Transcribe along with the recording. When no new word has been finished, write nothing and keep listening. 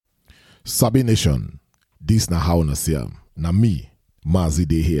Sabi Nation, this na how na see am. Na me, Mazi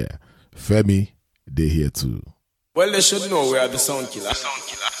dey here. Femi, they here too. Well, they should know we are the sound killer.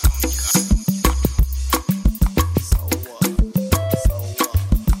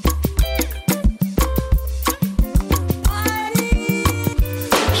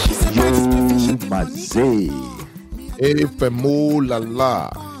 Mazi. Hey, Femo la la.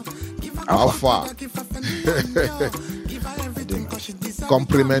 Alpha.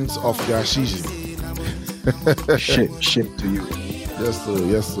 Compliments of the Ashishi. Shame to you. Yes, sir.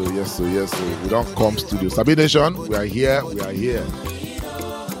 We don't come studio. Sabi Nation, we are here.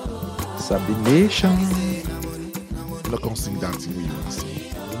 Sabi Nation. I'm not gonna sing that thing we want to sing.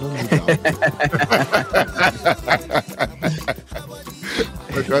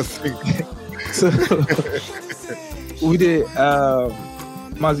 I'm not sing. So, with the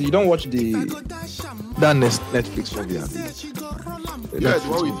Mazi, you don't watch that Netflix movie, have you? Yeah, the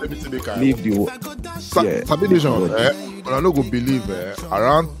one we tell me to make leave the Sabi Nation, I no go believe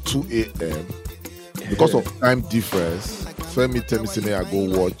around 2 a.m. because of time difference. Femi tell me say I go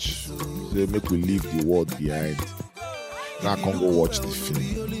watch. Say make we leave the world behind. Now I can't go watch the film.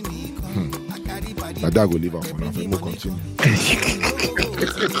 My dad go leave am for now. Femi continue.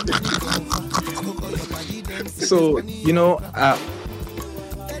 So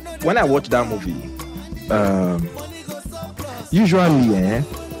when I watch that movie, usually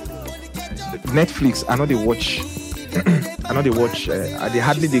Netflix, I know they watch. I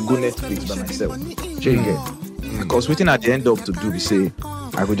hardly they go Netflix by myself. Because waiting at the end up to do, we say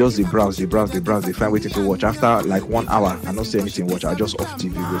I could just browse, they find waiting to watch. After like 1 hour, I don't see anything watch. I just off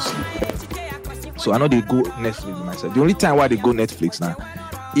TV, go sleep. So I know they go Netflix by myself. The only time why they go Netflix now,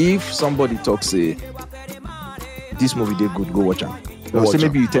 if somebody talks, say this movie they good, go watch them. Or say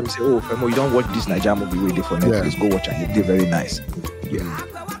maybe you tell me, say, oh, Femo, you don't watch this Nigeria movie waiting for Netflix, go watch it. They're very nice. Yeah.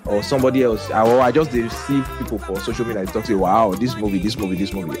 Or somebody else, or I just see people for social media talk, say, wow, this movie.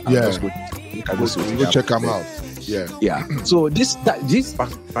 Yeah. Go check them out. Yeah. So this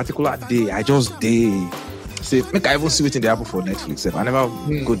particular day, I just say, make I even see it in the Apple for Netflix. I never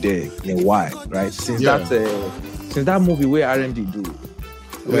go there in a while, right? Since that movie where R&D do.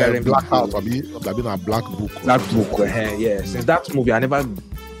 Black House, I've been a black book. Since that movie, I never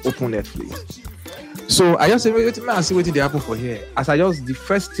opened Netflix. So I just say, wait, I see what they happen for here. As the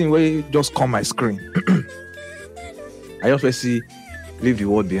first thing where just come my screen, I just see leave the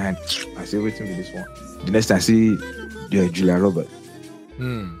world behind. I say, waiting with this one. The next time I see Julia Roberts.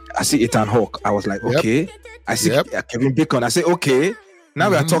 I see Ethan Hawke. I was like, okay. I see Kevin Bacon. I say, okay. Now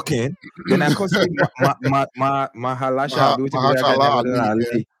we are talking. Then I call Mahalasha.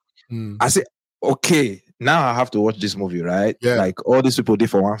 I say, okay. Now I have to watch this movie, right? Yeah. Like all these people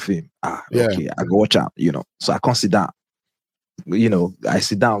did for one film. Okay, I go watch out, So I can't sit down. I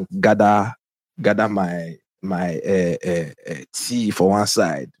sit down, gather my tea for one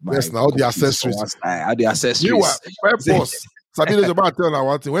side. Now the accessories. All the accessories. You are boss. Sabine is about to tell her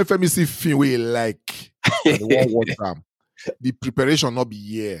one thing. When Femi see film we like, the preparation not be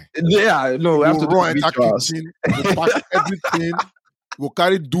here. Yeah, no, we have to run enter kitchen, go pack everything. Go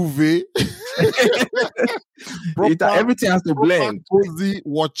carry duvet. Everything has to blend. Cozy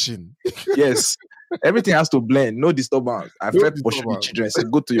watching. Yes. Everything has to blend. No disturbance. I felt pushing the children. Say,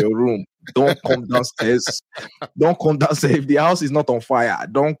 go to your room. Don't come downstairs. If the house is not on fire,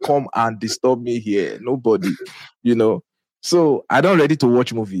 don't come and disturb me here. Nobody. So I don't ready to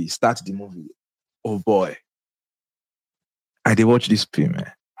watch movie. Start the movie. Oh boy. I did watch this film,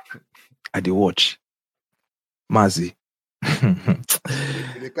 man. I did watch. Mazi.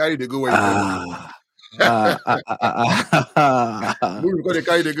 They carry the go where you don't know. Because they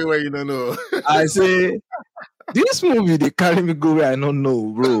carry the go where you don't know. I say, this movie they carry me go where I don't know,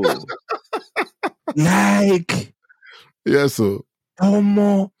 bro. Like, yes, so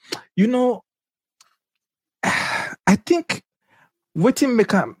I think waiting make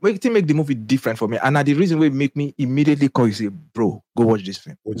the movie different for me, and the reason why make me immediately call you say, bro, go watch this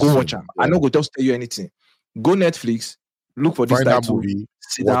film. Go watch him. I don't go just tell you anything. Go Netflix. Look for this title, movie,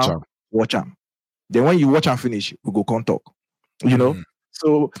 sit down, watch them. Then when you watch and finish, we go come talk.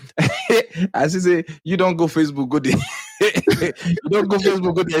 So as you say, you don't go Facebook, go there. You don't go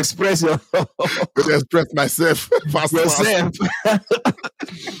Facebook, go to express your go to express myself yourself.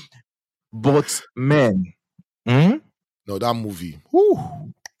 But man, no, that movie. Whew.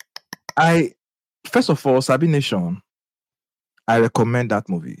 First of all, Sabi Nation, I recommend that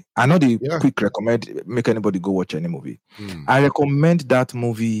movie. I know the quick recommend, make anybody go watch any movie. I recommend that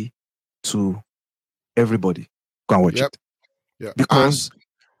movie to everybody. Go and watch it. Yeah. Because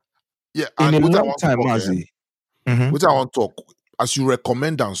in a long time, Mazi. Which I want to talk, as you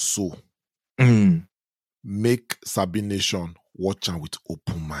recommend and so, make Sabi Nation watch am with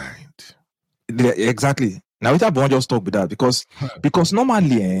open mind. Exactly. Now, we won't just talk with that because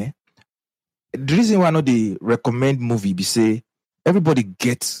normally, the reason why I know they recommend movie be say everybody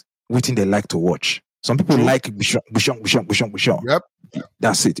gets waiting they like to watch. Some people like Bishon. Yep.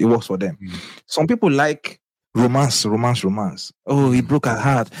 That's it. It works for them. Some people like romance. Oh, he broke her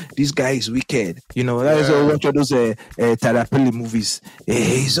heart. This guy is wicked. You know, that is watch all those Tarapelli movies.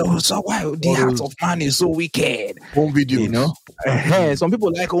 So why the heart of man is so wicked? Home video. You know? Some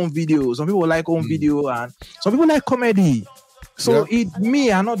people like home video. Some people like home video, and some people like comedy. So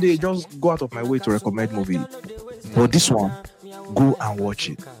I know they just go out of my way to recommend movie. But this one, go and watch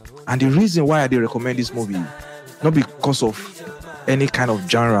it. And the reason why they recommend this movie, not because of any kind of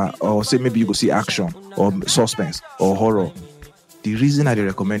genre, or say maybe you go see action or suspense or horror. The reason I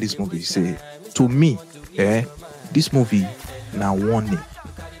recommend this movie, say to me, this movie now warning.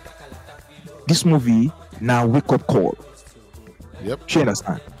 This movie now wake up call. Yep. You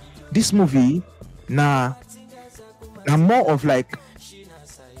understand? This movie now more of like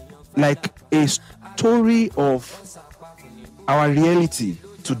a story of our reality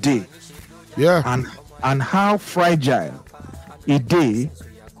today. Yeah. And how fragile a day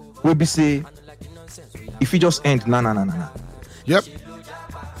will be, say, if it just end, nah. Yep.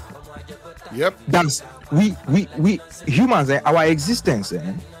 That's we humans, our existence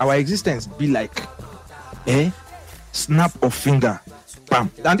be like snap of finger,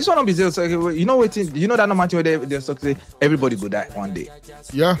 bam. And this one will be just like, you know what? You know that no matter where they say everybody go die one day.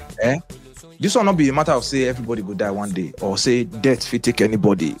 Yeah. This will not be a matter of say everybody go die one day, or say death will take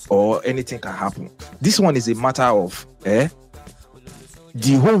anybody, or anything can happen. This one is a matter of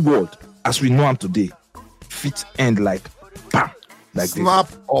the whole world as we know them today fit end like bam, like snap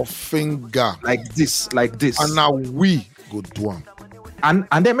this. of finger, like this, and now we go do them.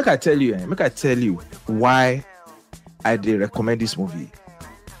 And then make I tell you why I did recommend this movie.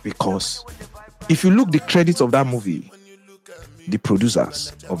 Because if you look the credits of that movie, the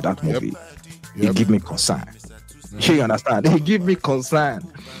producers of that movie, they give me concern. You understand? They give me concern.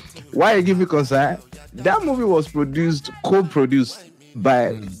 Why they give me concern? That movie was co-produced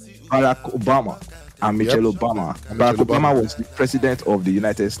by Barack Obama and Michelle Obama. Barack Obama was the president of the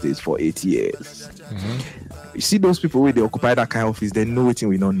United States for 8 years. You see those people where they occupy that kind of office, they know what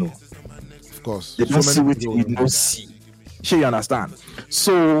we don't know. Of course. They don't see what we don't see. You understand?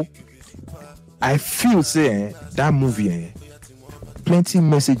 So I feel say that movie, plenty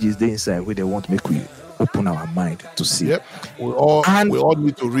messages there inside where they want to make we open our mind to see. Yep. We all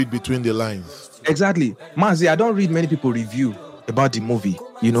need to read between the lines. Exactly. Manzi, I don't read many people review about the movie.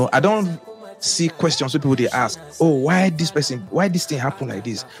 You know, I don't see questions where people they ask, oh, why this thing happen like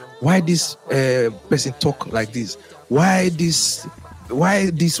this? Why this person talk like this? Why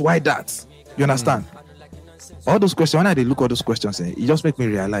that? You understand? All those questions, when I look at those questions, it just make me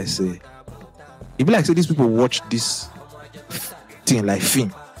realize, it be like say these people watch this thing like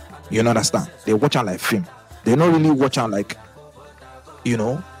film. You understand? They watch it like film. They not really watch it like,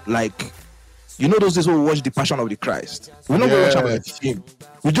 those days when we watch The Passion of the Christ. We not go watch it like film.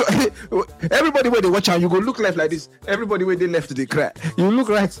 Everybody where they watch it, you go look left like this. Everybody where they left, they cry. You look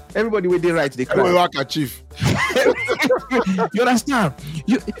right. Everybody where they right, they cry. We work achieve. You understand?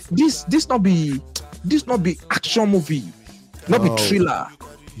 This not be action movie, not be thriller.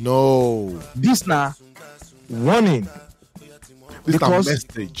 No. This now warning. This is a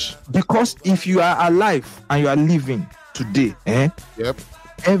message. Because if you are alive and you are living today,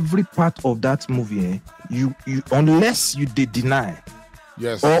 every part of that movie, you unless you deny,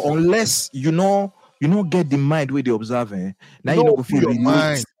 yes, or unless you get the mind where they observe, now you know go feel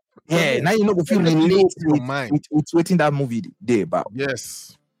relate. Yeah, now you know go feel relate with waiting that movie day about.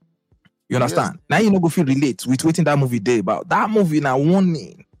 Yes. You understand? Now you know go feel relate with waiting that movie day about. That movie now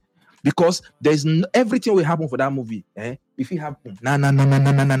warning. Because there's everything will happen for that movie. If it happen, nah.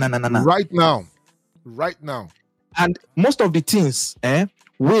 Right now. And most of the things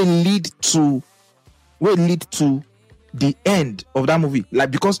will lead to the end of that movie.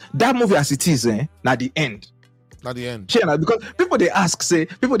 Like, because that movie as it is, not the end. Not the end. Because people they ask, say,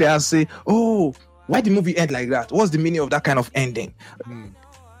 oh, why the movie end like that? What's the meaning of that kind of ending?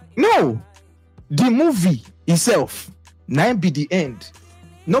 No, the movie itself now be the end.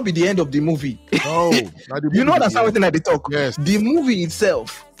 Not be the end of the movie. No, you know that's how I talk. Yes. The movie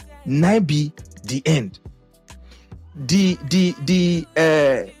itself now be the end. The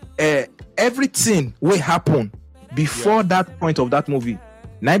everything will happen before that point of that movie.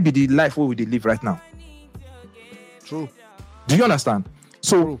 Now be the life where we live right now. True. Do you understand?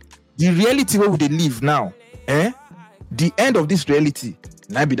 So the reality where we live now, the end of this reality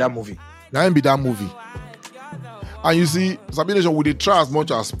now be that movie. Now be that movie. And you see, Sabi Nation, we dey try as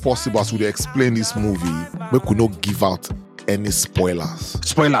much as possible as we dey explain this movie, we could not give out any spoilers.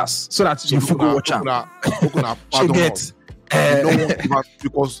 Spoilers, so that you can go watch them.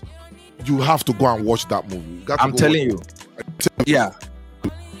 Because you have to go and watch that movie. I'm telling you. Yeah.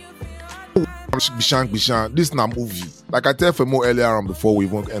 Bishan, this is a movie. Like I tell Femo earlier on before we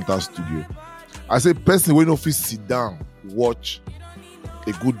even enter studio. I say, person when you sit down, watch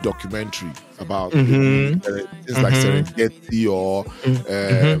a good documentary about things like Serengeti or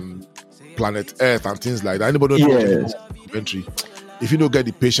Planet Earth and things like that. Anybody don't know documentary? If you don't get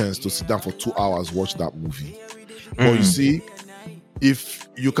the patience to sit down for 2 hours, watch that movie. But you see, if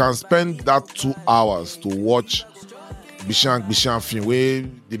you can spend that 2 hours to watch Bishan film where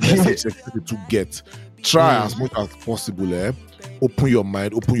the message expected to get, try as much as possible. Open your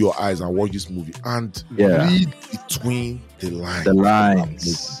mind, open your eyes, and watch this movie and read between the lines. The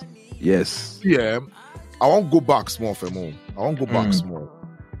lines. Yes. Yeah. I won't go back small for more. Small.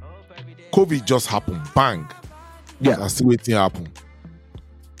 COVID just happened. Bang. Yeah. I see waiting happen.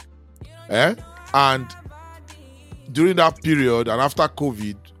 And during that period and after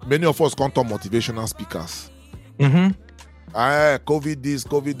COVID, many of us come to motivational speakers. COVID this,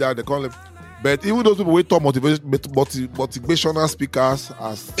 COVID that, they call it. But even those people who talk motivational speakers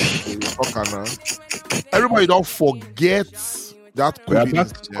as they talk now, everybody don't forget that COVID. We are back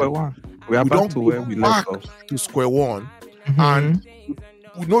to square one. We are back to where we left off. To square one. And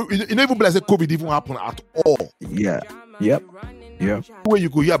you don't even be like say COVID didn't happen at all. Yeah. Yep. Yeah. Where you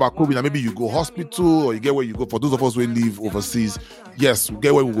go hear about COVID, and maybe you go hospital or you get where you go. For those of us who live overseas, yes, we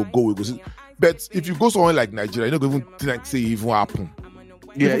get where we will go. We go see. But if you go somewhere like Nigeria, you don't even think say it even happen.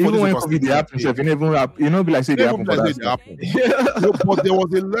 Yeah, even when COVID happens, you know, be like say they happen. No, but there was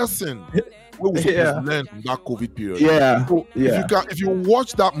a lesson where we learned from that COVID period. Yeah. So if you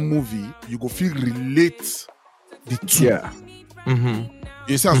watch that movie, you go feel relate the two. Yeah.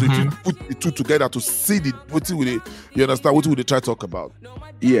 You see, so if you put the two together to see you understand what they try to talk about.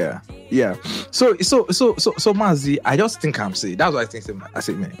 Yeah. So Mazi, I just think I'm saying that's what I think. I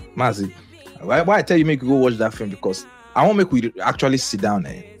say, man, Mazi, why I tell you make you go watch that film, because I want make we actually sit down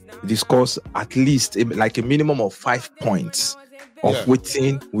and discuss at least like a minimum of 5 points of what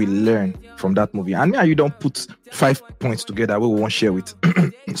we learn from that movie. And now you don't put 5 points together we won't share with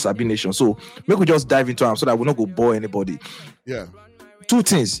Sabi Nation. So make we just dive into them so that we not go bore anybody. Yeah. 2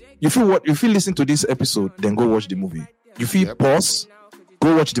 things. If you listen to this episode, then go watch the movie. If you pause,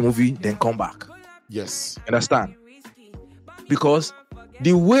 go watch the movie, then come back. Yes. Understand? Because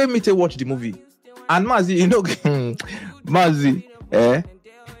the way me to watch the movie, and Mazi, you know, Mazi,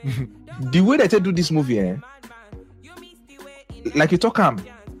 the way that they do this movie, like you talk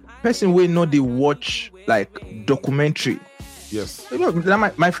person will know they watch like documentary. Yes. You know,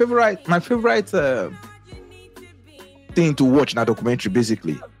 my favorite thing to watch in a documentary,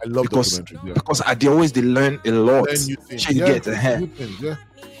 basically. I love documentary. Yeah. Because they always learn a lot.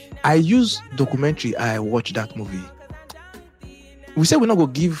 I use documentary. I watch that movie. We say we're not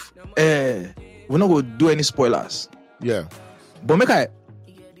gonna give. We're not gonna do any spoilers. Yeah. But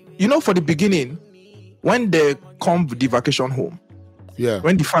for the beginning, when they come the vacation home. Yeah.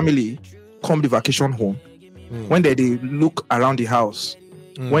 When the family come the vacation home, when they look around the house,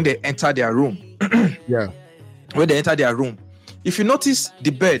 when they enter their room. Yeah. When they enter their room, if you notice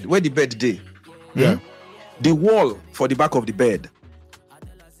the bed, where the bed is, the wall for the back of the bed,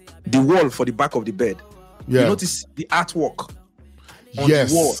 you notice the artwork on the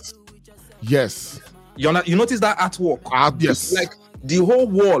wall. Yes. You notice that artwork? Yes. Like the whole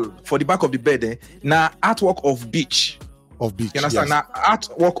wall for the back of the bed, now artwork of beach. Of beach. You understand? Now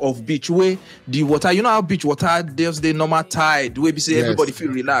artwork of beach where the water, you know how beach water, there's the normal tide, where we say everybody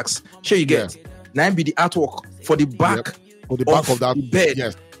feel relaxed. Sure you get. Now be the artwork for the back, for the back of that bed.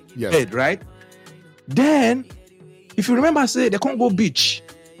 Yes. Bed, right? Then, if you remember, say they can't go beach.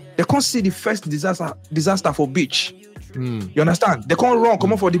 They can't see the first disaster for beach. You understand? They can't run,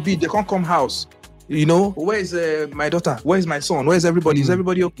 come up for the beach. They can't come house. You know, where is my daughter? Where is my son? Where is everybody? Is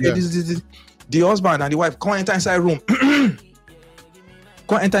everybody okay? Yeah. This. The husband and the wife can't enter inside room.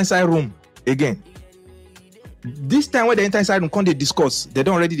 Can't enter inside room again. This time when they enter inside room, can't they discuss? They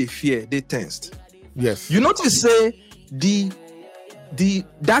don't already they fear, they tensed. Yes. You notice say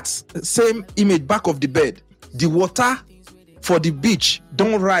that same image back of the bed, the water for the beach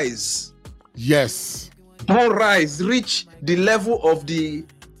don't rise. Yes. Don't rise, reach the level of the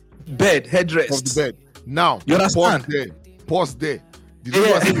bed, headrest. Of the bed. Now, you understand? Pause there.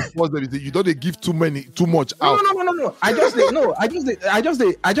 You don't give too much out. No. I just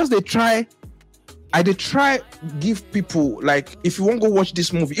try I did try give people, like, if you want to go watch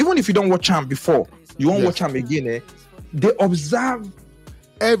this movie, even if you don't watch them before, you won't watch them again, they observe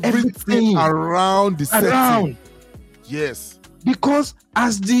everything around the setting. Yes. Because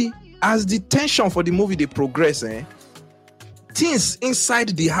as the tension for the movie they progress, things inside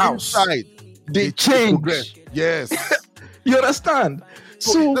the house they change. Yes. You understand?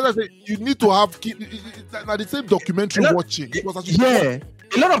 So you need to have now the same documentary watching.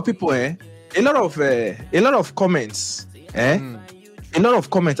 A lot of people, a lot of comments, a lot of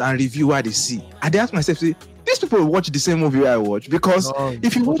comments and review what they see. And they ask myself, say, these people watch the same movie I watch, because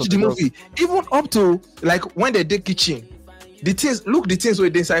if you watch the movie, even up to like when they did kitchen, the things were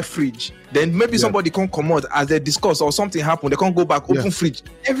inside fridge. Then maybe somebody can't come out as they discuss or something happened. They can't go back, open fridge.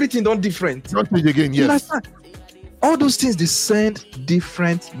 Everything don't different. Not fridge again. Yes. All those things they send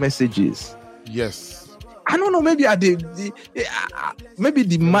different messages. Yes. I don't know. Maybe maybe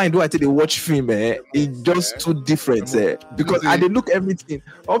the mind where I take they watch film, it's just too different. Because I they look everything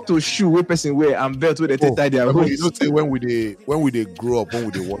up to shoe where person wear and belt where they take tie their hose. You know, say when we they grow up, when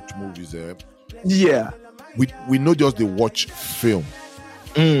we they watch movies, we not just they watch film.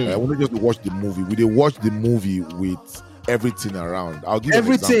 We not just watch the movie. We they watch the movie with everything around. I'll give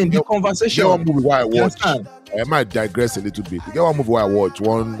everything. The conversation. One movie where I watch. I might digress a little bit. You get one movie where I watch.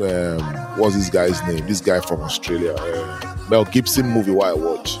 One what's this guy's name? This guy from Australia, Mel Gibson movie where I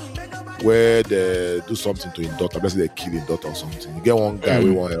watch, where they do something to his daughter. Let's say they kill his daughter or something. You get one guy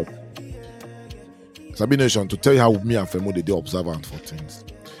we want help. Sabi Nation, to tell you how me and Femo they observant for things.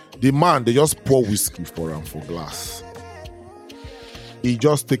 The man, they just pour whiskey for him for glass. He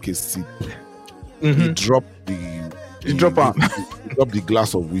just take a sip. He drop the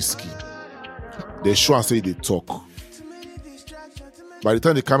glass of whiskey. They show and say they talk. By the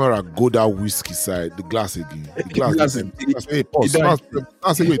time the camera go that whiskey side, the glass again. The glass again. I say, hey, pause.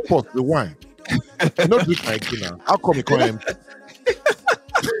 I say, wait, pause. The wine. You not drink my again now. How come you can't empty?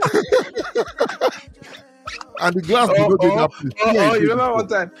 And the glass will go to that. You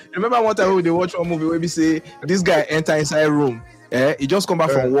remember one time when they watch one movie where we say this guy enter inside room. He just come back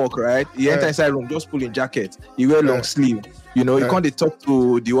from work, right? He enter inside room, just pull in jacket. He wear long sleeve. You know, he can't they talk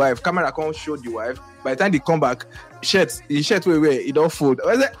to the wife. Camera can't show the wife. By the time they come back, the shirt wear, he don't fold.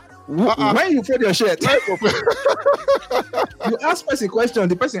 I said, when you fold your shirt? You ask person question,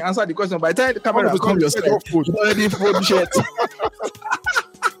 the person answer the question. By the time the camera come your shirt, you already fold the shirt.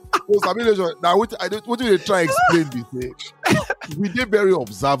 Now, what do they try to explain this? We did very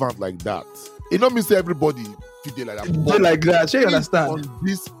observant like that. It don't mean say everybody feel like that. But like that, sure you understand. On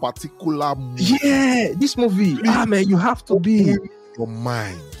this particular movie. Yeah, this movie. Man, you have to be your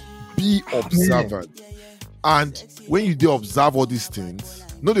mind. Be observant. And when you do observe all these things,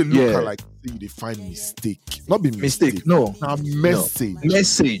 no, they look at like they find mistake. Not be mistake. No. Now message. No.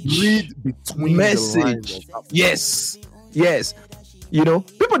 Message. Read between the lines. Yes. You know,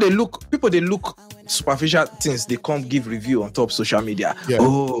 people they look superficial things, they come give review on top social media.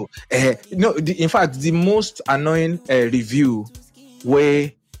 In fact, the most annoying review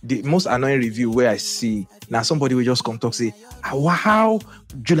where I see now, somebody will just come talk say, wow,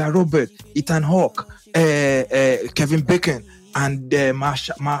 Julia Roberts, Ethan Hawke, Kevin Bacon, and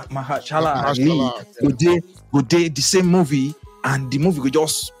Mahershala Ali would they the same movie, and the movie would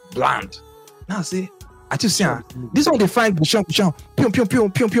just bland. Now I say, I just say, this one they find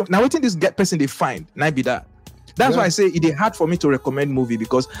pium. Now waiting this person they find, now be that. That's why I say it is hard for me to recommend movie,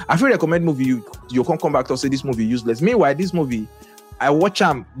 because I feel recommend movie you can't come back to say this movie useless. Meanwhile, this movie I watch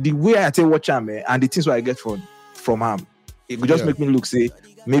them the way I say watch them, and the things what I get from him, it will just make me look say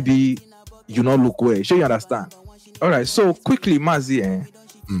maybe you not look well. Sure you understand? All right. So quickly, Mazi,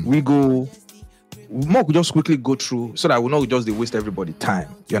 we go. More could just quickly go through so that we not just waste everybody time.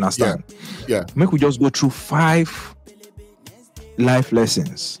 You understand? Yeah. Make we just go through 5 life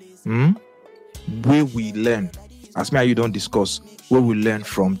lessons where we learn. As me and you don't discuss where we learn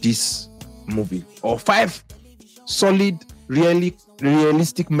from this movie, or 5 solid, really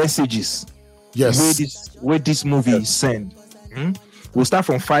realistic messages. Yes. Where this movie send. We'll start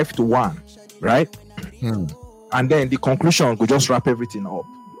from 5 to 1, right? And then the conclusion will just wrap everything up.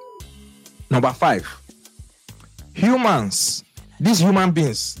 Number 5, humans, these human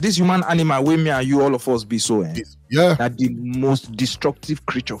beings, this human animal, where me and you, all of us be so, are the most destructive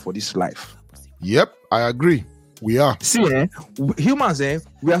creature for this life. Yep, I agree. We are. See, humans,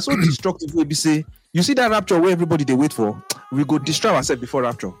 we are so destructive. We say, you see that rapture where everybody they wait for, we go destroy ourselves before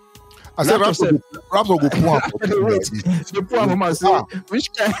rapture. I said rapture go poor. The poor woman say,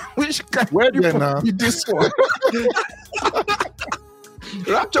 which kind? Where do you now? This one.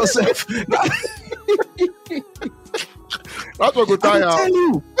 Rapture self. Rapture go tire.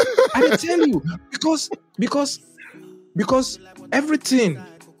 I tell you, because everything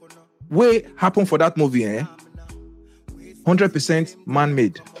way happen for that movie, 100%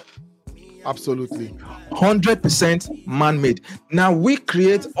 man-made. Absolutely. 100% man-made. Now we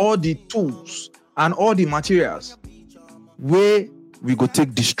create all the tools and all the materials where we go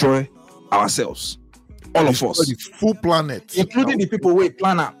take destroy ourselves. All of us. The full planet. Including the people who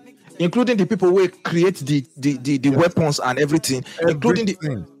plan up. Including the people who create the weapons and everything. Including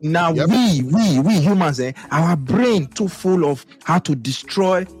now we humans, our brain too full of how to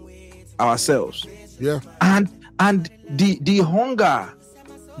destroy ourselves. Yeah. And the hunger,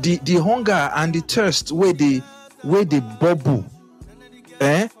 the hunger and the thirst where they bubble,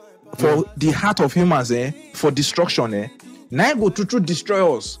 for the heart of humans, for destruction, now go to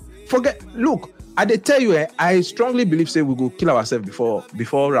destroy us. Look, I dey tell you, I strongly believe say we go kill ourselves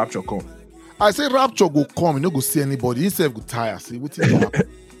before rapture come. I say rapture go come, you no go see anybody. Himself go tire. See what happen.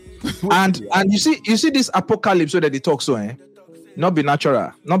 and you see this apocalypse that they talk so, not be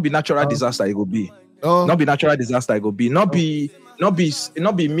natural disaster it go be. Not be natural disaster it go be. Not be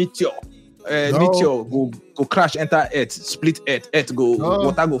meteor. Meteor go crash, enter Earth, split Earth go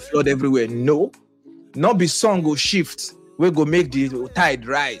water go flood everywhere. No, not be sun go shift. We go make the tide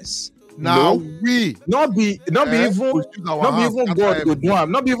rise. Now not be even God go do am.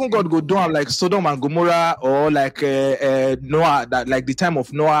 Not be even God go do am like Sodom and Gomorrah or like Noah, that like the time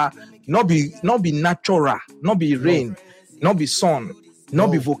of Noah. Not be natural. Not be rain. Not be sun.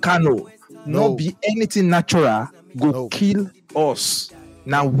 Not be volcano. Not be anything natural go kill us.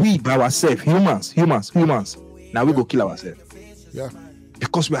 Now we by ourselves, humans. Now we go kill ourselves. Yeah.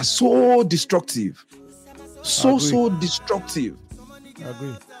 Because we are so destructive. So destructive. I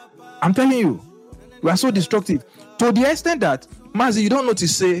agree. I'm telling you, we are so destructive to the extent that, Mazi, you don't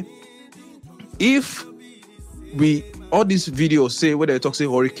notice, say, if we all these videos say whether they talk say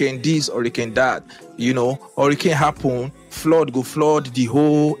hurricane this, hurricane that, hurricane happen, flood the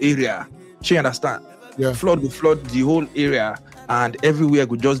whole area. You understand? Yeah. Flood go flood the whole area, and everywhere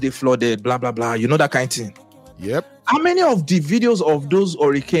go just they flooded, blah blah blah. You know that kind of thing. Yep. How many of the videos of those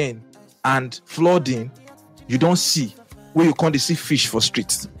hurricane and flooding you don't see where you can't see fish for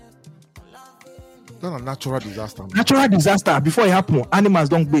streets? That's a natural disaster. Natural disaster. Before it happen, animals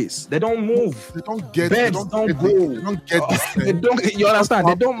don't base. They don't move. They don't get. Birds don't go. They don't get this. They don't. You understand?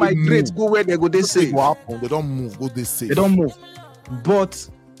 They don't migrate. Go where they go. They say. They don't move. Go they say. They don't move. But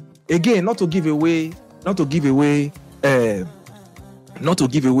again, not to give away any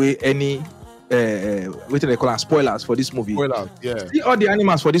what do they call them? Spoilers for this movie. Spoilers. Yeah. See all the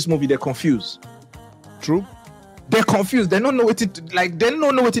animals for this movie. They're confused. True. They're confused. They don't know what they don't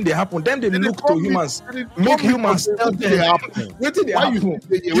know what they happen. Then they look to humans, make humans tell them what they happen.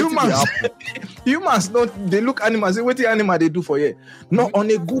 Humans don't. They look animals. Say what the animal they do for you. Not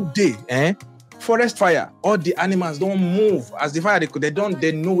on a good day, forest fire. All the animals don't move as the fire.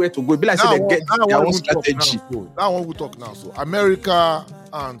 They know where to go. Be like say they get their own strategy. That one we talk now. So America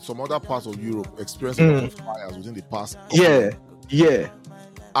and some other parts of Europe experienced a lot of fires within the past. Yeah.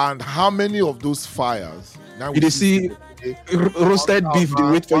 And how many of those fires? Now you see roasted beef. They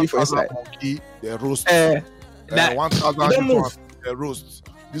wait for you for inside. They roast. 1,000 they roast.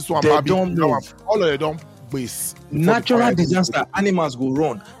 This one, they don't move. All of them don't base. Natural disaster, animals go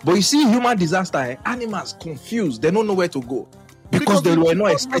run. But you see, human disaster, animals confused. They don't know where to go because they were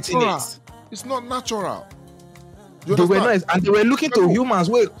not expecting it. It's not natural. They were not, and they were looking to humans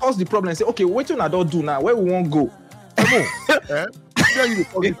where it caused the problem and say, okay, what do I do now? Where we won't go?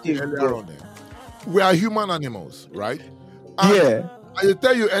 Earlier on, we are human animals, right? And I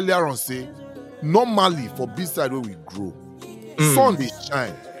tell you earlier on, say, normally for beside where we grow, sun they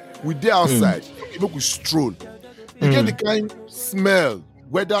shine. We there outside, we stroll. You get the kind smell,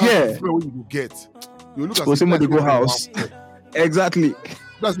 weather smell you will get. You look at somebody go house. Exactly.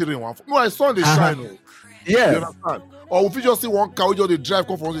 That's the rain one. No, I saw they shine. Yeah. You understand? Or if you just see one car, we just they drive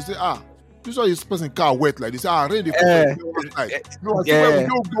come from, they say, this one is person car wet like this. Rain they come outside. No, I see where we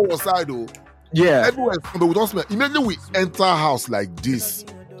don't go outside though. Yeah. Everywhere but we don't smell. Immediately we enter house like this.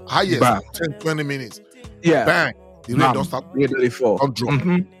 Highest 10-20 minutes. Yeah. Bang. The rain don't start. Really fall. Don't drop.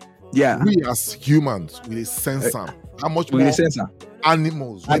 Yeah. We as humans, we sense how much we more sense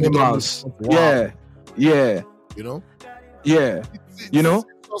animals. Yeah. You know? Yeah. You know?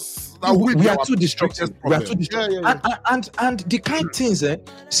 We are too destructive. We are too destructive. And the kind of things,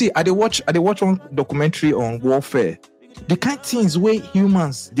 see, I watch one documentary on warfare. The kind of things where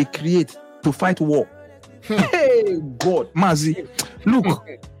humans they create to fight war. Hey God, Mazi, look.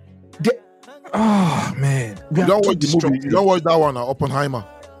 Man, you don't watch the movie. You don't watch that one, Oppenheimer.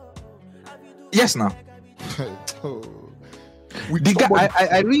 Yes, now. With The guy, somebody-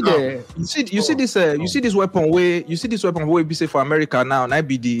 I read. You see this weapon where we say for America now. Now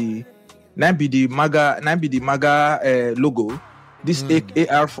be the MAGA logo. This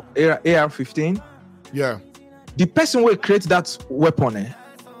AR-15. Yeah. The person will create that weapon.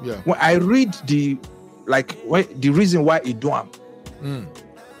 Yeah. When I read the reason why it do am.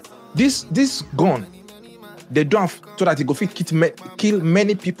 This gun, they do am so that it go fit kill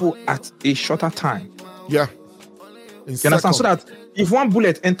many people at a shorter time. Yeah. You understand? So that if one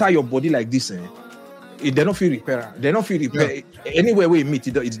bullet enter your body like this, they don't feel repair. They don't feel repair. Anywhere where you meet,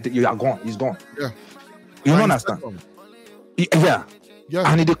 you are gone. It's gone. Yeah. You don't understand? Yeah. Yeah.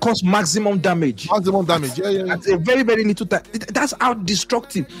 And it cause maximum damage. Maximum damage. Yeah. At a very, very little time. That's how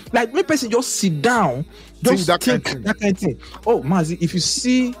destructive. Like, me person just sit down, just think that kind of thing. Oh, Mazi, if you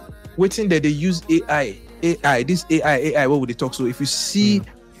see waiting that they use AI, what would they talk? So if you see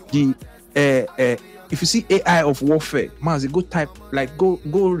if you see AI of warfare, Mazi,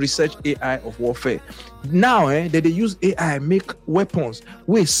 go research AI of warfare. Now, that they use AI make weapons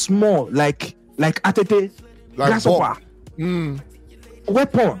way small, like atete, grasshopper.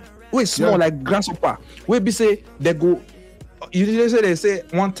 Weapon way small like grasshopper. We be say they go. They say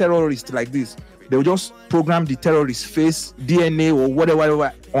one terrorist like this. They will just program the terrorist face DNA or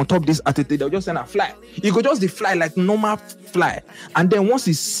whatever on top this atete. They'll just send a fly. You go just the fly like normal fly, and then once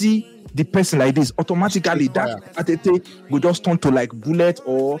you see the person like this, automatically that atete will just turn to like bullet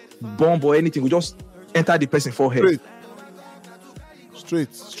or bomb or anything. Will just enter the person forehead.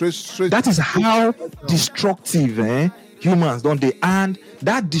 Straight. That is how destructive humans don't they? And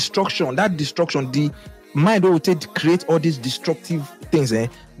that destruction, the mind will take to create all these destructive things.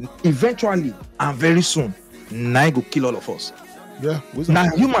 Eventually and very soon, now go kill all of us. Yeah. Now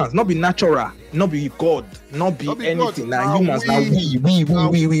humans, not be natural, not be God, not be anything. Now humans, now we.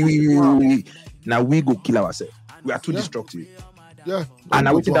 Now we go kill ourselves. We are too destructive. Yeah. And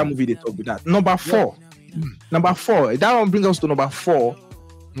I waited that movie they talk with that. Number 4. That one brings us to number 4.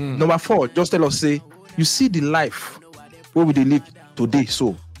 Number 4, just tell us, say, you see the life where we live today.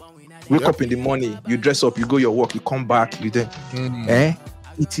 So wake up in the morning, you dress up, you go your work, you come back, you then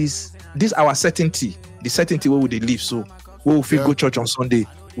it is this our certainty, the certainty where we live. So we will go church on Sunday,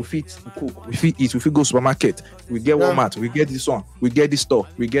 we fit cook, we fit eat, we fit go supermarket, we get Walmart, we get this one, we get this store,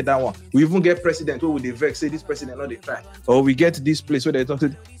 we get that one, we even get president where they vex, say this president not they try, or we get this place where they talk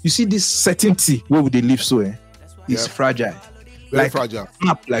to. You see this certainty where we live, so it's fragile. Very fragile.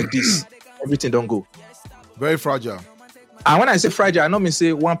 Snap like this, everything don't go. Very fragile. And when I say fragile, I don't mean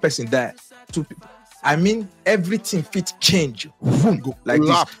say one person die, 2 people. I mean everything fit change. Boom, like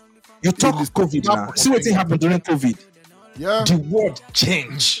this. You talk COVID now. See what happened during COVID. Yeah. The world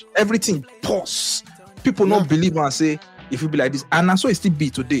change. Everything pause. People not believe and say if you be like this. And that's what it still be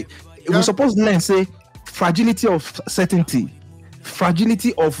today. We supposed to learn say fragility of certainty,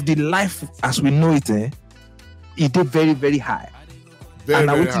 fragility of the life as we know it. It is very, very high. Very,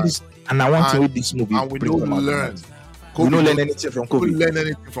 and very I high. And I want to read this movie. And we don't learn. We don't learn anything from COVID. We learn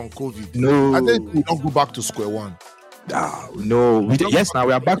anything from COVID. No. I think we don't go back to square one. No. Now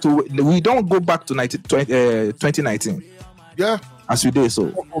we are back to. We don't go back to 2019. Yeah. As we did so.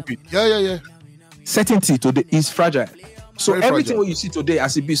 COVID. Yeah. Certainty today is fragile. So Very everything fragile. what you see today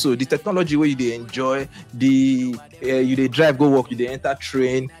as it be so, the technology where you they enjoy, you they drive, go work, you they enter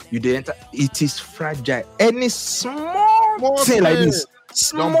train, you they enter, it is fragile. Any small thing like this,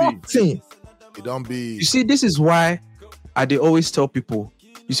 small thing. It don't be. You see, this is why they always tell people.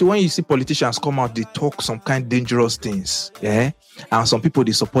 You see, when you see politicians come out, they talk some kind of dangerous things, and some people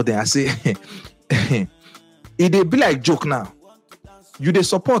they support them. I say, it they be like joke now. You they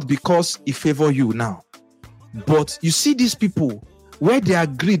support because it favor you now, but you see these people where their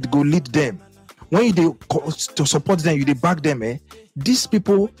greed go lead them. When you they to support them, you they back them. These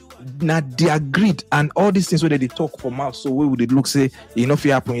people now their greed and all these things where they talk for mouth. So where would they look say, if it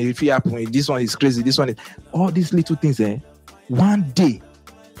happen, this one is crazy, this one is all these little things. One day,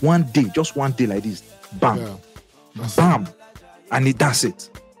 just one day like this, bam, bam, and that's it.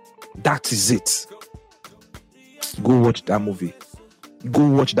 That is it. Go watch that movie.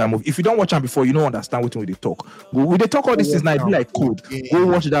 If you don't watch them before, you don't understand what they talk. When they talk all these things now, it be like code. Go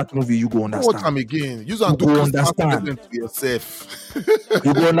watch that movie, you go understand. Watch them again. Use and do understand to yourself.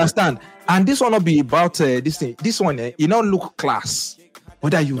 You go understand. And this one will be about this thing. This one, you don't look class.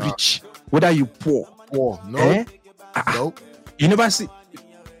 Whether you rich, whether you poor. No. No. You never see.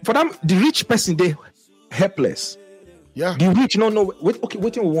 For them, the rich person, they helpless. Yeah. The rich don't know. What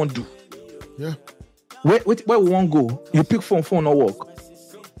thing we want to do? Yeah. Where we want to go? You pick phone no work.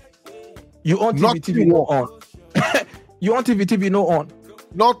 You on TV no on. You on TV no on.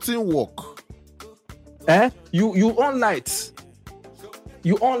 Nothing work. You on lights.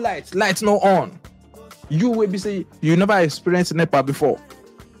 You on lights no on. You will be say you never experienced NEPA before.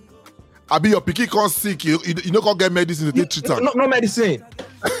 Abi your pikin can't sick. You not gonna get medicine to take treat am. No medicine.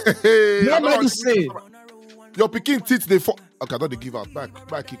 Hey, No medicine. Your pikin teeth they fall. Okay, I don't they give out back.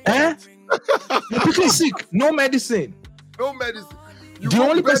 Eh? Your pikin sick. No medicine. No medicine. The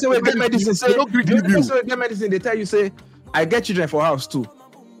only person who get medicine say they don't give you. get medicine. They tell you say, I get children for house too.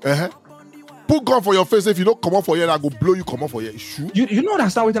 Put gun for your face. If you don't come out for here, I go blow you. Come out for here. Sure. You know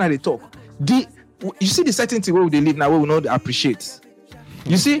understand what they talk. You see the certainty where they live now, where we not appreciate.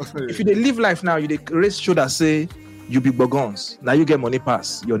 You see, if you they live life now, you they raise shoulder say you be bogons. Now you get money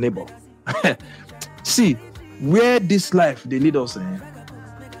pass your neighbor. See where this life they lead us.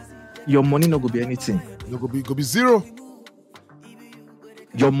 Your money not go be anything. No go be zero.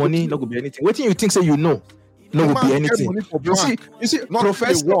 Your money not go be anything. What do you think say you know? No go be anything. You see,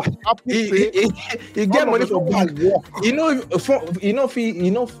 professor, he get money for bank. You know,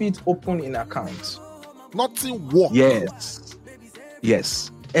 feet open in account. Nothing work. Yes.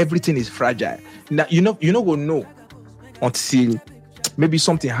 Everything is fragile. Now you not gonna know until maybe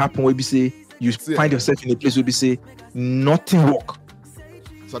something happen where you say you find yourself in a place where you say nothing work.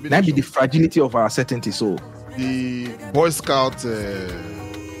 That be the fragility of our certainty. So the Boy Scout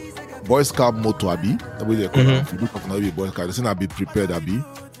motto abi, they Boy Scout. They say na be prepared abi.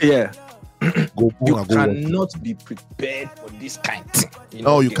 Yeah. You cannot be prepared for this kind of thing.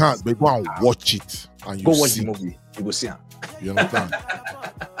 No, you can't. But go and watch it. And you go watch the movie. You go see it. You understand?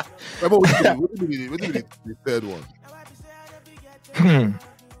 What be the third one?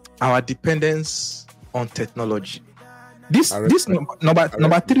 Our dependence on technology. This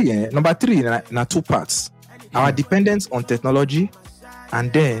number three na two parts. Our dependence on technology,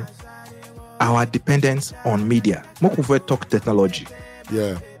 and then our dependence on media. More we talk technology.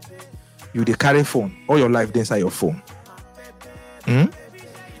 Yeah. You dey carry phone all your life inside your phone.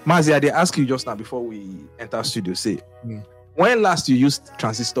 Mazia, they ask you just now before we enter studio, say, when last you used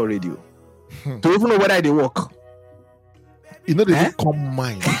transistor radio? To even know whether they work. You know they don't come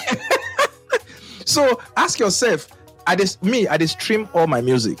mind. So ask yourself, I dey stream all my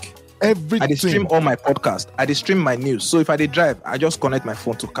music. Everything. I dey stream all my podcast. I dey stream my news. So if I dey drive, I just connect my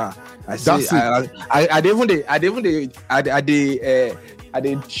phone to car. I say I dey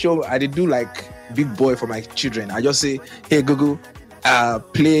do like big boy for my children. I just say, hey Google,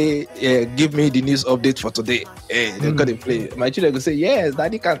 play, give me the news update for today. They're gonna play. My children go say, yes,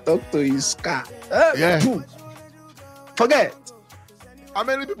 daddy can talk to his car. Forget. How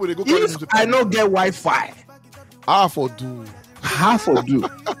many people they go? If I no get Wi-Fi, half or do.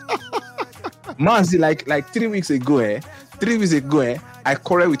 Manzi, like 3 weeks ago, I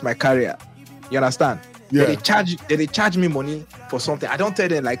quarrel with my carrier. You understand? Yeah. They charge me money for something. I don't tell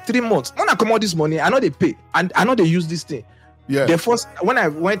them like 3 months. When I come out this money, I know they pay. And I know they use this thing. Yeah. The first when I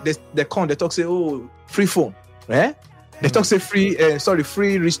went, they talk say, oh, free phone. They talk say free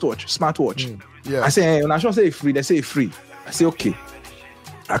wristwatch, smartwatch. Yeah. I say, when I should say free, they say free. I say, okay.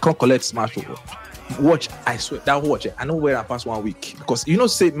 I can't collect smartwatch. Watch, I swear that watch. I know where I pass 1 week because you know,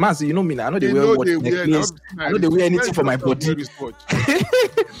 say, Mazi, you know me now. I know they wear watch necklace. I know they wear anything for my body.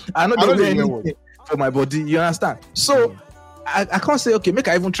 I know they wear anything for my body. You understand? So I can't say okay. Make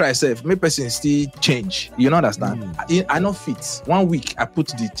I even try myself. Make person still change. You understand? I know fit. 1 week I put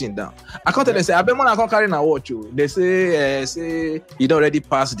the thing down. I can't tell them say I bet when I can't carry na watch you. They say it already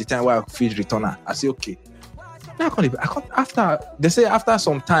passed the time where I feel returner. I say okay. Now I can't after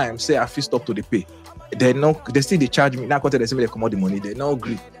some time say I feel stop to the pay. They still they charge me. Now I can't tell them say they come out the money. They no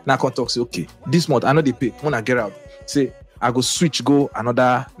agree. Now I can't talk say okay. This month I know they pay. When I get out, say I go switch go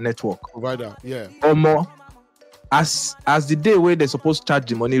another network provider. Yeah. Or more. As the day where they supposed to charge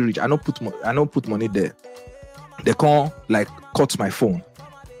the money reach, I don't put money there. They can't like cut my phone.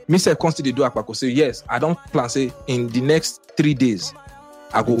 Me say constantly do akpako say yes. I don't plan say in the next 3 days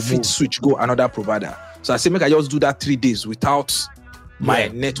I go fit switch go another provider. So I say make I just do that 3 days without my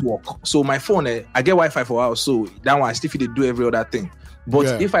network. So my phone, I get Wi-Fi for house. So that one I still fit do every other thing.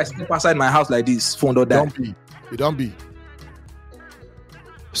 But if I step outside my house like this, phone don't die. It don't be.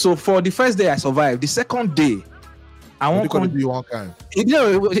 So for the first day I survived. The second day I won't be one kind.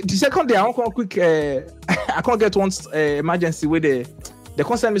 The second day I won't come quick. I can't get one emergency where they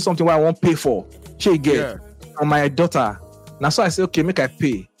can't send me something where I won't pay for. She get on my daughter. Now so I say okay, make I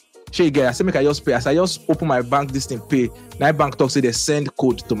pay. She get. I say make I just pay. As I just open my bank, this thing pay. Now bank talk say they send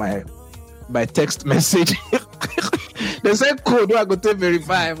code to my text message. They send code where I go to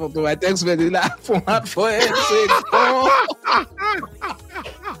verify for my text message. Like for it.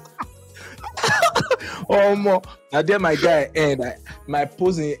 Oh more. Now there my guy and my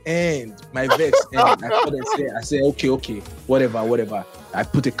posing end, my vex end. I called and say, okay, whatever. I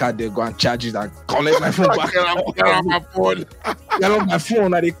put a card there, go and charge it and collect my phone back. Get on my phone. Get on my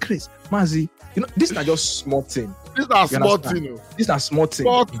phone at the Chris. Mazi, this is not just small thing. This is not small thing. This is not small thing.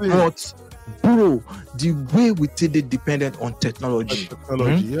 But bro, the way we take it dependent on technology.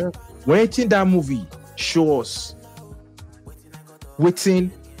 Yeah. Waiting that movie show us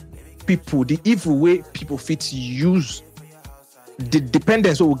waiting people, the evil way people fit use the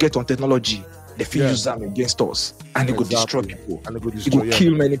dependence we will get on technology, they fit use them against us, and it could destroy people, and it could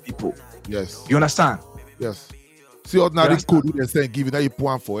kill many people. Yes, you understand? Yes. See ordinary code they say give you that you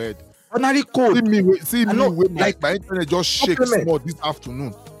point for head. Ordinary code. See me like my internet just shakes small this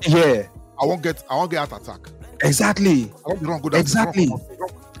afternoon. Yeah, I won't get heart attack. Exactly. I won't be wrong. Exactly.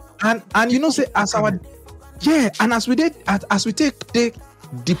 And you know, say as our and as we take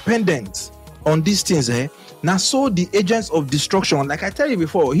dependent on these things, now so the agents of destruction, like I tell you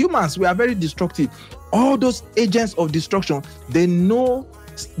before, humans, we are very destructive. All those agents of destruction, they know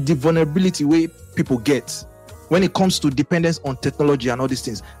the vulnerability way people get when it comes to dependence on technology and all these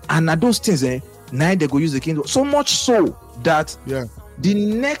things. And now those things, now they go use the kingdom. So much so that the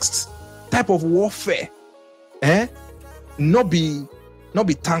next type of warfare, not be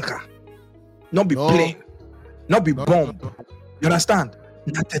tanker, not be plane, not be bomb. You understand?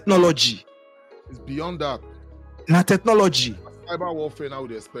 Now technology. It's beyond that. Now technology. Cyber warfare now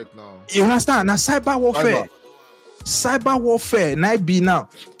we expect now. You understand? Now cyber warfare. Cyber warfare now be now.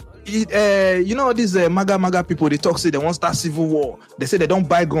 You know these MAGA people, they talk, say they want to start civil war. They say they don't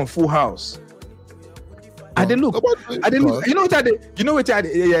buy gun full house. I did look. You know what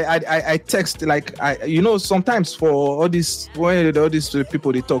I text, like sometimes for all these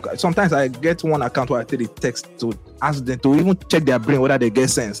people they talk. Sometimes I get one account where I take the text to ask them to even check their brain whether they get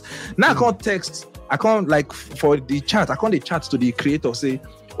sense. Now I can't text. I can't like for the chat. I can't the chat to the creator say,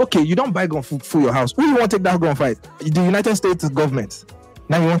 okay, you don't buy gun for your house. Who you want to take that gun fight? The United States government.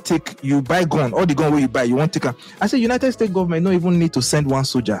 Now you buy gun. All the gun where you buy, you want to take. I say United States government don't even need to send one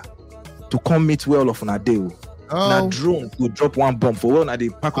soldier to come meet well of on a day. Now drone to drop one bomb for one, they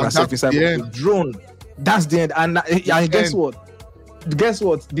pack on yourself inside the drone. That's the end. And guess what?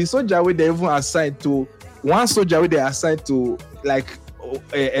 The soldier where they even assigned to one soldier where they assigned to like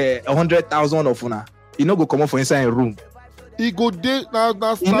 100,000 of una. He no go come up for inside a room. He go there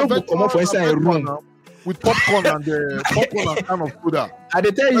now. He no go come up for inside a room with popcorn and kind of soda. I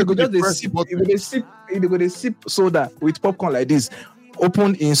tell you, go just they sip soda with popcorn like this.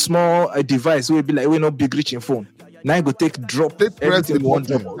 Open in small device will be like we not big reaching phone. Now you go drop everything one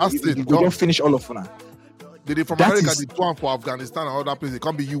drop. That's it. You go finish all of them. They from America, the one for Afghanistan and other places. It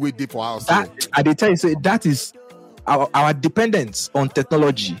can't be you wait there for house. I tell you, say that is our dependence on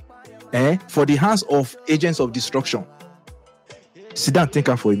technology, for the hands of agents of destruction. Sit down, think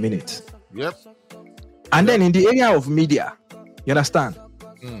for a minute. Yep. And then in the area of media, you understand?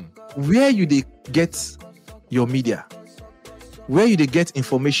 Where you they get your media? Where you they get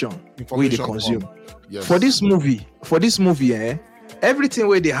information where they consume. Yes. For this movie, everything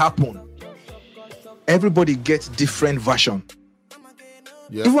where they happen, everybody gets different version.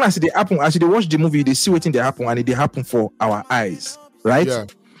 Yes. Even as they happen, as they watch the movie, they see what they happen, and it happen for our eyes, right? Yeah.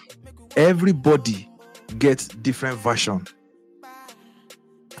 Everybody gets different version.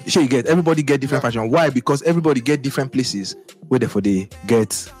 Sure, everybody get different version. Why? Because everybody get different places where therefore they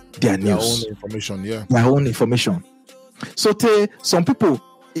get their news, own information, their own information. So some people,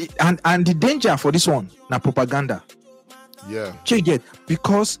 and the danger for this one, now propaganda. Yeah. Check it,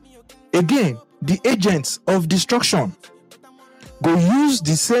 because again, the agents of destruction go use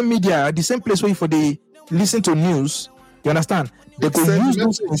the same media, the same place where for they listen to news. You understand? They go use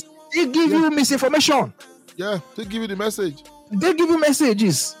those things. They give you misinformation. Yeah, they give you the message. They give you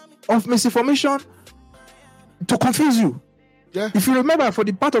messages of misinformation to confuse you. Yeah. If you remember, for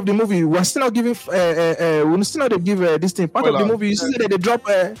the part of the movie, we're still not giving. We're still not give this thing. Part of the movie, you see that they drop.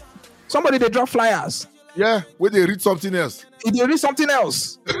 Somebody they drop flyers. Yeah, where they read something else. They read something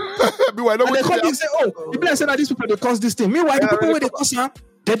else. Meanwhile, and they come and say, "Oh, people are saying that these people they cause this thing." Meanwhile, the people where they cause now,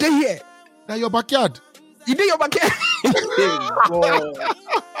 they're here. Now your backyard. You in your backyard.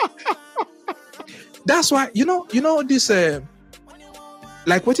 That's why you know this.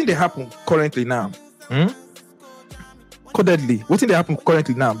 Like what thing they happen currently now. Codedly, what thing they happen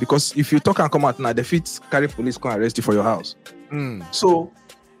currently now? Because if you talk and come out now, the fit carry police come arrest you for your house. So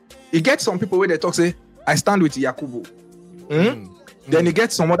you get some people where they talk say, "I stand with Yakubu." Then you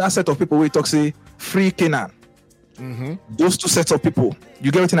get some other set of people where talk say, "Free Canaan." Those two sets of people,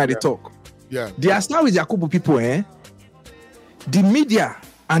 you get what they talk. Yeah. They are stand with Yakubu people, The media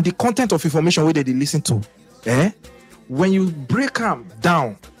and the content of information where they listen to, when you break them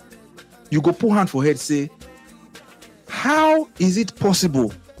down, you go put hand for head, say, how is it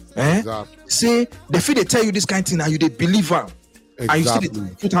possible? Exactly. Say, they feel they tell you this kind of thing and you they believe them. Exactly. And you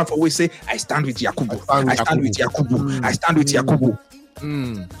still put hand for way, say, I stand with Yakubu. I stand with Yakubu. I stand with Yakubu.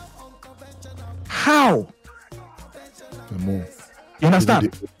 How? You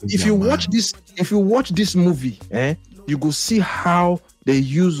understand? If you watch this movie, you go see how they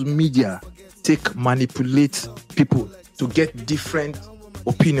use media take manipulate people to get different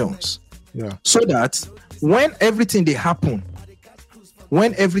opinions. Yeah. So that when everything they happen,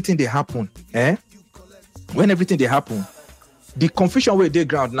 the confusion where they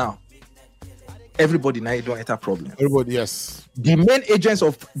ground now, everybody now don't enter problem. Everybody, yes. The main agents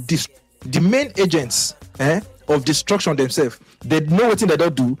of destruction themselves, they know what they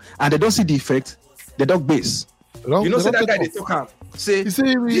don't do and they don't see the effect, they don't base. No, you know, say that guy off. they talk out. Say this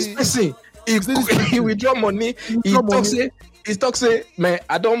person, he withdraw money, he talk say, man,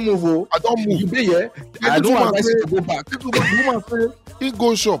 I don't move. You be here, I don't want to go back. The woman say, he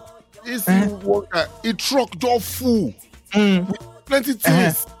go shop. He truck door full with plenty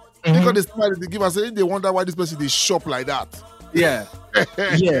things. Because they smile, they give us, they wonder why this person they shop like that. Yeah.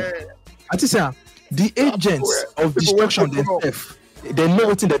 Yeah. I think the agents of destruction themselves, they know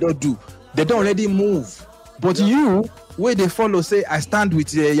what they don't do. They don't already move. But you, where they follow, say, I stand with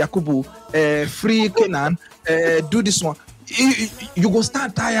Yakubu, free Kenan, do this one. You go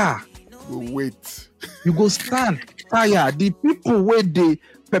stand tired. Wait. You go stand tired. The people where they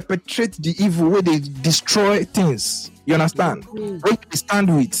perpetrate the evil, where they destroy things. You understand? What they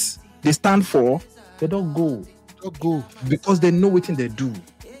stand with, they stand for, they don't go. Don't go. Because they know what they do.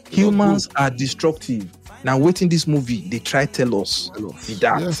 Humans are destructive. Now, waiting this movie, they try to tell us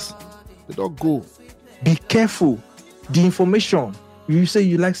that. Yes. They don't go. Be careful. The information, you say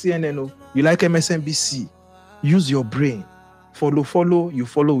you like CNN, you like MSNBC, use your brain. Follow, you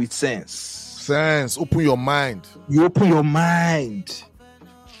follow with sense. Open your mind. You open your mind.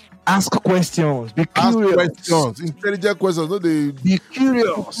 Ask questions. Be curious. Questions. Intelligent questions. No, be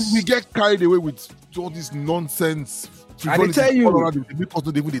curious. We get carried away with all this nonsense. I tell you, because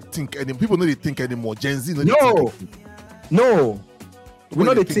they think anymore. People know they think anymore. Gen Z no, we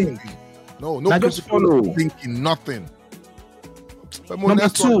know they think. No, just follow. Thinking nothing.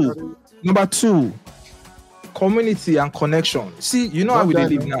 Number two, community and connection. See, you know how we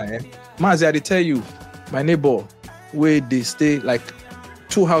live now, Mazi, I tell you, my neighbor, where they stay like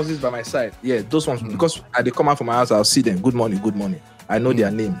 2 houses by my side. Yeah, those ones, because they come out from my house, I'll see them. Good morning. I know their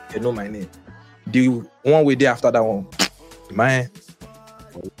name. They know my name. The one way there after that one, man,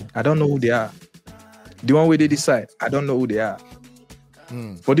 I don't know who they are. The one way they decide, I don't know who they are.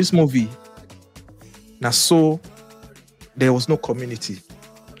 For this movie, now so there was no community.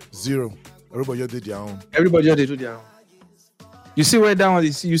 Zero. Everybody just did their own. You see where that one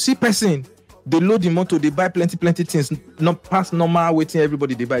is? You see person, they load the motor, they buy plenty things, not past normal waiting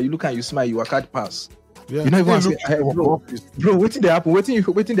everybody they buy. You look and you smile, you work hard pass. Yeah. You know even say, bro, waiting they happen.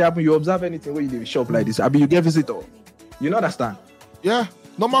 Waiting they happen. You observe anything where you live shop like this. I mean, you get visitor. You know understand? Yeah.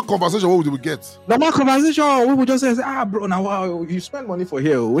 Normal conversation, what would we get? Normal conversation, we would just say, bro, now wow, you spend money for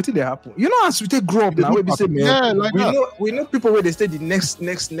here. Waiting they happen. You know, as we take grow up now, we be say, man, yeah, like we know people where they stay the next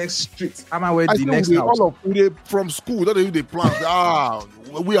street. I'm aware the next house. From school, don't they plan?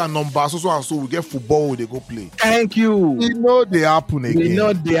 We are numbers, so and so we get football, they go play. Thank you. We know they happen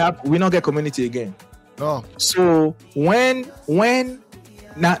again. We not get community again. No. So when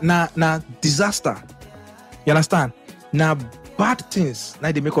na disaster, you understand? Now bad things,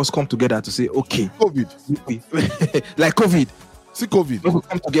 now they make us come together to say, okay, COVID, like COVID. See COVID. We will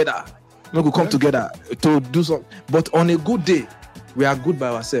come together. We will come together to do something. But on a good day, we are good by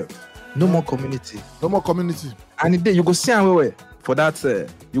ourselves. No more community. And the day you go see away for that.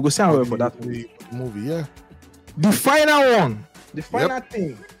 You go see away for that movie. Yeah. The final one, the final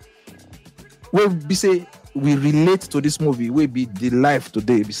thing. Will be say we relate to this movie. Will be the life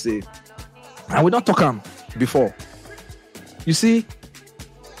today. Be say, and we don't talk them before. You see,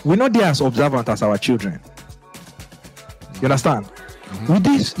 we're not there as observant as our children. You understand? We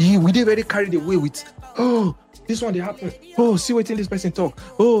did very carried away with, this one they happen. Oh, see what this person talk.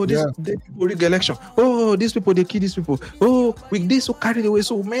 Oh, this people rig election. Oh, these people they kill these people. Oh, we did so carried away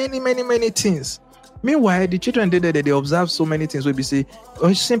so many things. Meanwhile, the children they observe so many things. We be say,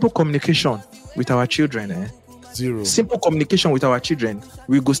 simple communication with our children. Zero. Simple communication with our children.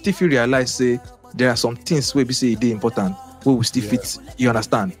 We go still realize say there are some things we be say they important. We will still fit. You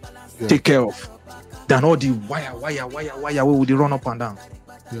understand? Yeah. Take care of. Than all the wire. We will run up and down.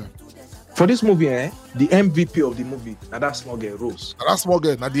 Yeah. For this movie, the MVP of the movie, now that small girl Rose. That small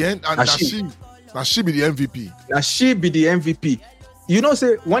girl, at the end, and she Now she be the MVP. Now she be the MVP. You know,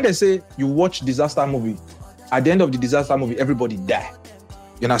 say when they say you watch disaster movie, at the end of the disaster movie, everybody die.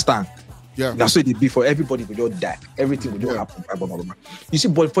 You understand? Yeah. That's what they be for everybody will just die. Everything will just happen. Blah, blah, blah. You see,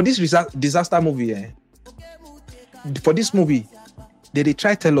 but for this disaster movie, for this movie, they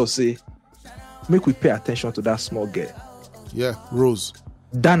try tell us, say, make we pay attention to that small girl. Yeah, Rose.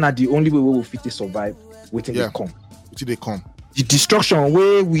 That not the only way we will fit to survive. Waiting they come. Waiting they come. The destruction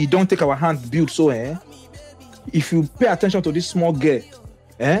where we don't take our hand build so if you pay attention to this small girl,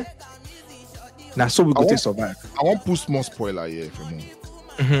 now so we go to survive. I want to put small spoiler here for me.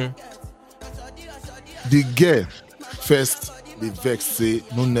 Mm-hmm. The girl first the vex say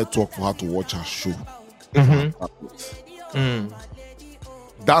no network for her to watch her show. Mm-hmm.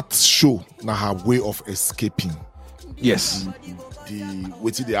 That show now her way of escaping. Yes. The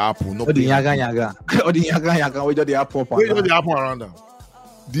waiting the apple, not the yaga. Or the yaga, where the apple. Where the apple around them.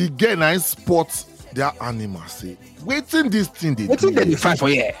 The girl now spot their animal say, waiting this thing they waiting they find for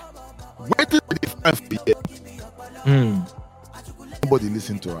you. Waiting they find for you. Nobody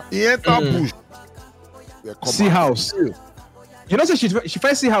listen to her. He enter bush. See house. You know, so she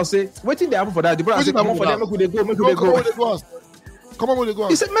first see house say, waiting the apple for that. The brother say, come on for them, make we go. Come on, they go.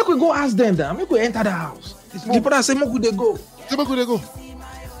 He said, make we go ask them then. Make we enter the house. The brother say, make we go. Make we go.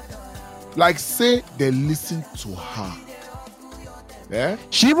 Like say they listen to her. Yeah.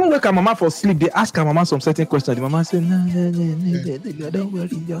 She even wake her mama for sleep. They ask her mama some certain questions. The mama say, no, don't worry,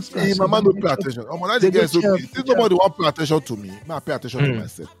 just hey, mama don't pay attention. That's the guess. Okay. If somebody want to pay attention to me, I pay attention to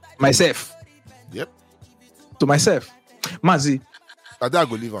myself. Myself. Yep. To myself. Mazi. I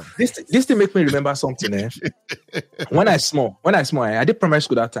go leave on. This thing make me remember something. When I small, I did primary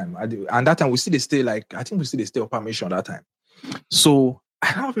school that time. And that time we still stay upper mission that time. So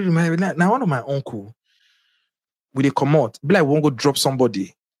I don't really remember. Now one of my uncle, we they come out, be like we won't go drop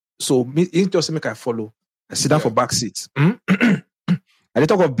somebody. So he just make I follow. I sit down for back seats. I they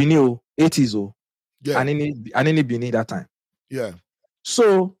talk of Bini 80s and any Bini that time. Yeah.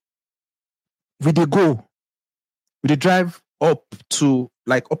 So we they drive up to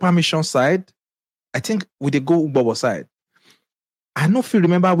like upper mission side. I think we they go Ubobo side. I don't feel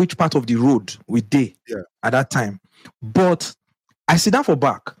remember which part of the road we did at that time. But I sit down for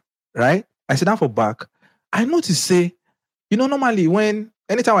back, right? I notice say, normally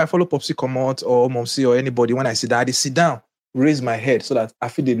anytime I follow Popsy come out or Momsy or anybody, when I sit down, they sit down, raise my head so that I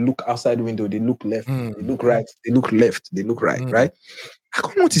feel they look outside the window, they look left, they look right, they look left, they look right, right? I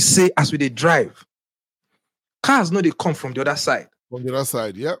can't notice say as we they drive, cars know they come from the other side. From the other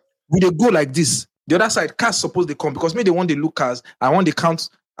side, yeah. We they go like this. The other side, cars suppose they come because me they want they look cars. I want they count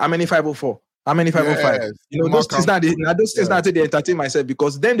how many 504, how many 505. Yes. Those things now they entertain myself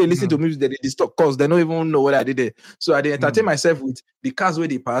because then they listen to music that they stop cars. They don't even know what I did there. So I they entertain myself with the cars where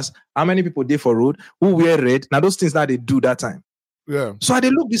they pass, how many people they for road, who wear red. Now those things now they do that time. Yeah. So I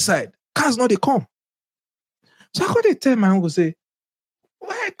they look this side, cars now they come. So how could they tell my uncle say,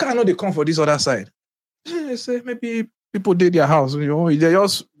 why can't not they come for this other side? They say maybe people did their house, they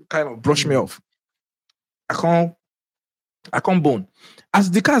just kind of brush me off. I can't bone. As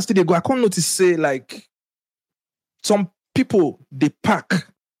the cars still they go, I can't notice say like some people they park.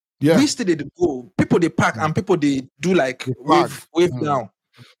 Yeah. We still they go. People they park and people they do like wave down.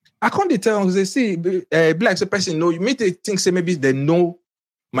 I can't they tell they see black person know you may think say maybe they know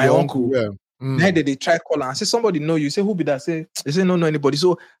my uncle. Yeah. Then they try call and say somebody know you. Say who be that? Say they say no anybody.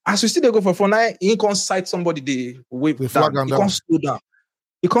 So as we still they go for now, he can't sight somebody they wave down. He can't slow down.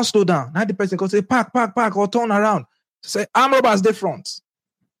 He can't slow down. Now the person can say park or turn around. Say arm robbers they front.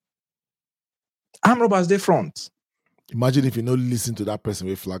 Imagine if you don't listen to that person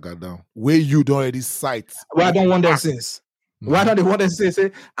with flag her down. Where you don't already sight. Well, I don't want them since. Why don't they want them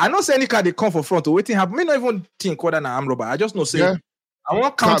say I don't say any car they come for front or waiting happen. Me not even think whether na arm robber. I just know say I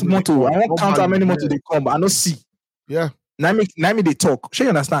want count motor. I want count how many motor they come, but I don't see. Yeah. Now me they talk. Sure you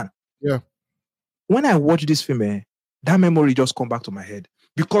understand? Yeah. When I watch this film, that memory just come back to my head.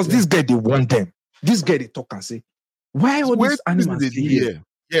 Because this guy they want them. This guy they talk and say, why all these animals here?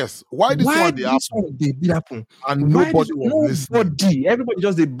 Yes. Why this one they happen? And nobody was listening. Everybody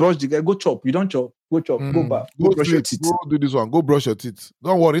just they brush the guy. Go chop. You don't chop. Go chop. Go back. Go brush your teeth. Go do this one. Go brush your teeth.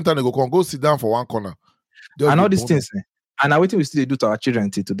 Don't worry. Internet go come. Go sit down for one corner. And all these things. And I waiting we still do to our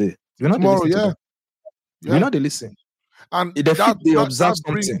children till today. You know tomorrow, we know they listen. And they observe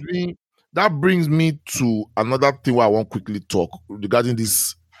something. That brings me to another thing where I want quickly talk regarding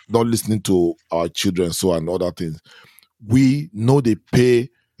this not listening to our children, so and other things. We know they pay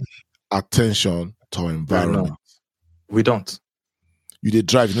attention to our environment. No, we don't. You they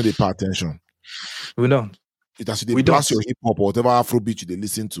drive, you know they pay attention. We don't. It has to blast your hip hop or whatever Afrobeat you they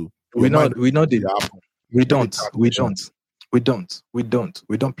listen to. We know the. We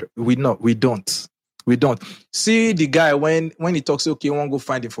don't. See the guy when he talks, okay, won't go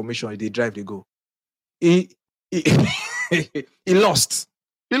find information, they drive, they go. He he lost.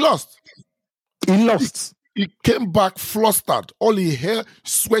 He lost. He came back flustered. All he hair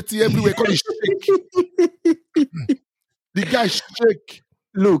sweaty everywhere. Cause he shake. The guy shake.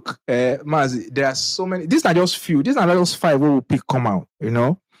 Look, Mazi, there are so many. These are just few. These are just 5 where we pick come out, you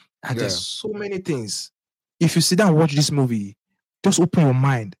know? And there's so many things. If you sit down and watch this movie, just open your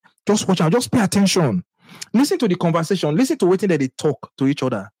mind. Just watch out. Just pay attention. Listen to the conversation. Listen to what they talk to each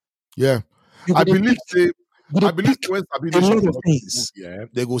other. Yeah. I believe when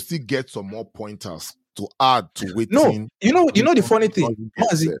they go still get some more pointers to add to waiting. No, you know the funny thing.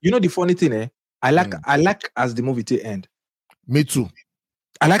 Mazi, you know the funny thing, eh? I like as the movie to end. Me too.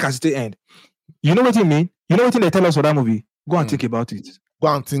 I like as it end. You know what I mean? You know what they tell us for that movie? Go and think about it. Go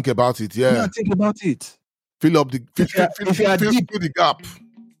and think about it, yeah. Go and think about it. Fill up the the gap.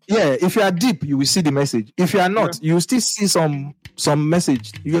 Yeah, if you are deep, you will see the message. If you are not, you will still see some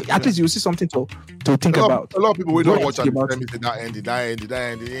message. At least you will see something to think about. A lot of people will not watch and tell me that ending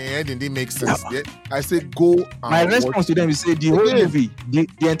didn't make sense. Yeah. I say go and my response to them is say the whole movie, the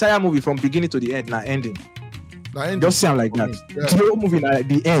entire movie from beginning to the end, now ending. Just sound like that. Yeah. The whole movie at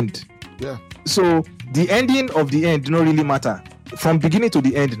the end. Yeah. So the ending of the end don't really matter. From beginning to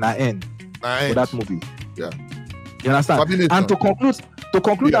the end, now end for that movie. Yeah. You understand? And to conclude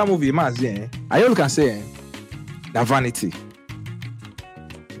that movie, man, I all can say that vanity.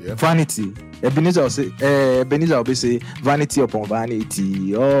 Yeah. Vanity. Ebenezer will say vanity upon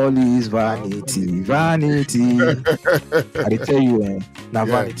vanity, all is vanity. I tell you,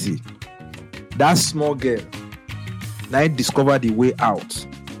 vanity. That small girl, now it discovered the way out.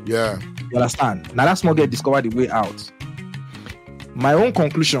 Yeah. You understand? Now that small girl discovered the way out. My own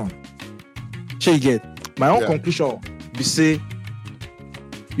conclusion, conclusion be say,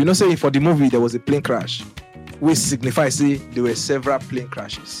 you know, say for the movie there was a plane crash, which signifies say there were several plane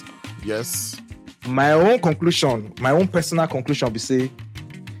crashes. Yes. My own personal conclusion be say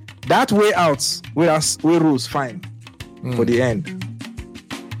that way out, where Rose find for the end,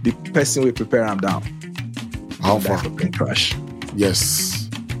 the person will prepare him down. How far? The plane crash. Yes.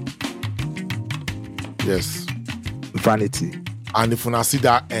 Vanity. And if you see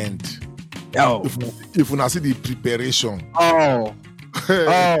that end, if you see the preparation,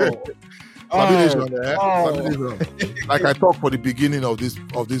 like I talked for the beginning of this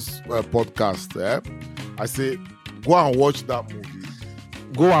podcast, I say go and watch that movie.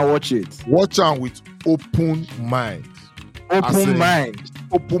 Go and watch it. Watch it with open mind. Open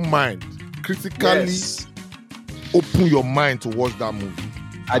mind. Critically open your mind to watch that movie.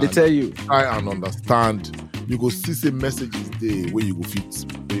 I did tell you. Try and understand. You go see some messages there where you go fit.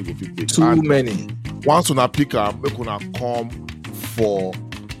 Too many. Once you pick up, make una come for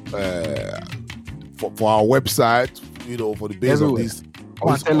our website, you know, for the base of this.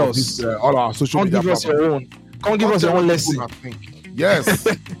 Tell us all our social media. Give us your own. Come give us your own lesson. Yes.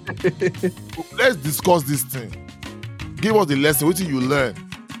 Let's discuss this thing. Give us the lesson. What you learn?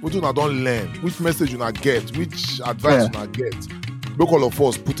 What you don't learn? Which message you not get? Which advice you not get? Make all of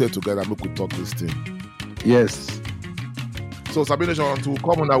us put it together. Make we talk this thing. Yes. So Sabine, to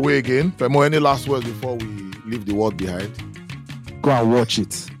come on our way again. Femo, any last words before we leave the world behind? Go and watch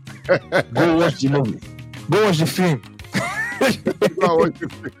it. Go watch the movie. Go watch the film. Go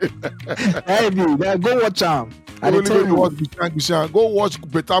watch them. Go watch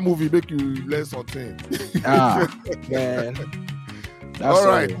better movie, make you learn something. Man. That's all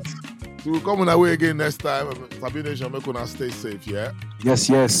right. So we'll come on our way again next time. Sabine, make una stay safe, yeah? Yes.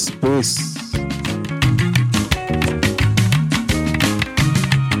 Peace.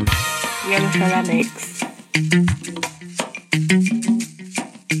 Young Ceramics.